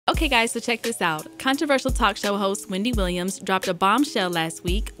Okay guys, so check this out. Controversial talk show host Wendy Williams dropped a bombshell last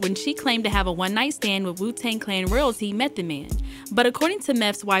week when she claimed to have a one-night stand with Wu-Tang Clan royalty Method Man. But according to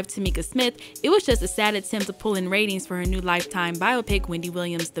Meth's wife Tamika Smith, it was just a sad attempt to pull in ratings for her new Lifetime biopic Wendy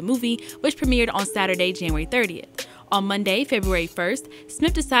Williams the Movie, which premiered on Saturday, January 30th. On Monday, February 1st,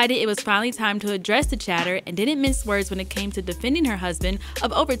 Smith decided it was finally time to address the chatter and didn't mince words when it came to defending her husband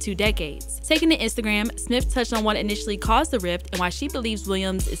of over 2 decades. Taking to Instagram, Smith touched on what initially caused the rift and why she believes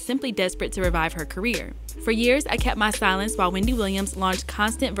Williams is simply desperate to revive her career. For years, I kept my silence while Wendy Williams launched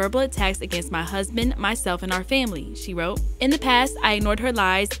constant verbal attacks against my husband, myself, and our family, she wrote. In the past, I ignored her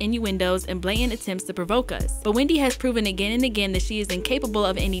lies, innuendos, and blatant attempts to provoke us. But Wendy has proven again and again that she is incapable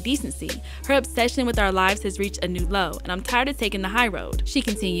of any decency. Her obsession with our lives has reached a new low, and I'm tired of taking the high road, she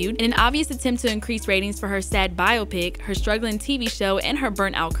continued. In an obvious attempt to increase ratings for her sad biopic, her struggling TV show, and her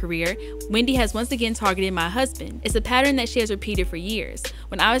burnt-out career, Wendy has once again targeted my husband. It's a pattern that she has repeated for years.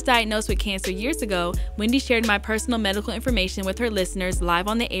 When I was diagnosed with cancer years ago, Wendy shared my personal medical information with her listeners live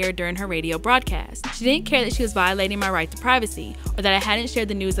on the air during her radio broadcast. She didn't care that she was violating my right to privacy, or that I hadn't shared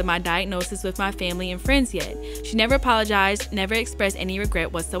the news of my diagnosis with my family and friends yet. She never apologized, never expressed any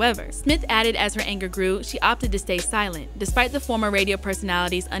regret whatsoever. Smith added as her anger grew, she opted to stay silent, despite the former radio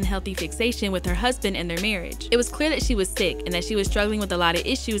personality's unhealthy fixation with her husband and their marriage. It was clear that she was sick and that she was struggling with a lot of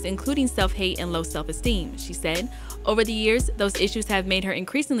issues, including self-hate and low self-esteem, she said. Over the years, those issues have made her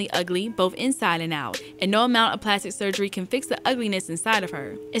increasingly ugly, both inside and out, and no amount of plastic surgery can fix the ugliness inside of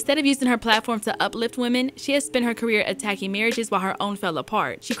her. Instead of using her platform to uplift women, she has spent her career attacking marriages while her own fell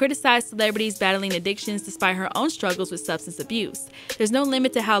apart. She criticized celebrities battling addictions despite her own struggles with substance abuse. There's no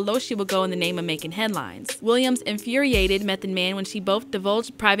limit to how low she will go in the name of making headlines. Williams infuriated Method Man when she both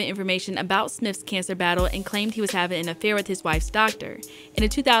divulged private information about Smith's cancer battle and claimed he was having an affair with his wife's doctor. In a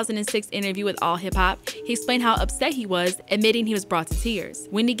 2006 interview with All Hip Hop, he explained how upset he was, admitting he was brought to tears.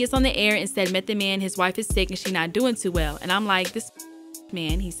 Wendy gets on the air and said Method Man, his wife is sick and she's not doing too well, and I'm like, this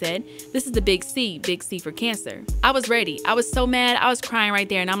man, he said, this is the big C for cancer. I was ready. I was so mad. I was crying right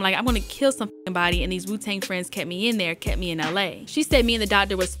there, and I'm like, I'm gonna kill somebody, and these Wu-Tang friends kept me in there, kept me in LA. She said me and the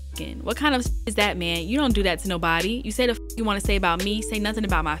doctor was f***ing. What kind of is that, man? You don't do that to nobody. You say the f you want to say about me, say nothing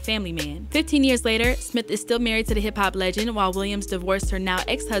about my family, man. 15 years later, Smith is still married to the hip-hop legend, while Williams divorced her now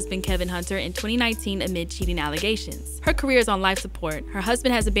ex-husband Kevin Hunter in 2019 amid cheating allegations. Her career is on life support. Her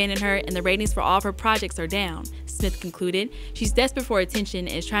husband has abandoned her, and the ratings for all of her projects are down. Smith concluded, she's desperate for attention and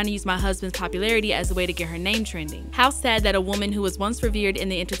is trying to use my husband's popularity as a way to get her name trending. How sad that a woman who was once revered in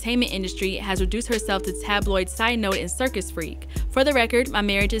the entertainment industry has reduced herself to tabloid side note and circus freak. For the record, my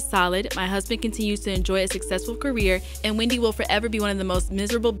marriage is solid, my husband continues to enjoy a successful career, and Wendy will forever be one of the most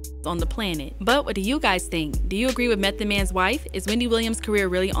miserable on the planet. But what do you guys think? Do you agree with Method Man's wife? Is Wendy Williams' career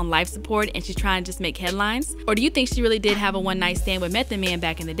really on life support and she's trying to just make headlines? Or do you think she really did have a one-night stand with Method Man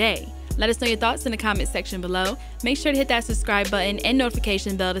back in the day? Let us know your thoughts in the comment section below. Make sure to hit that subscribe button and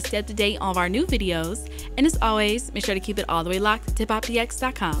notification bell to stay up to date on all of our new videos. And as always, make sure to keep it all the way locked to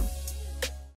hiphopdx.com.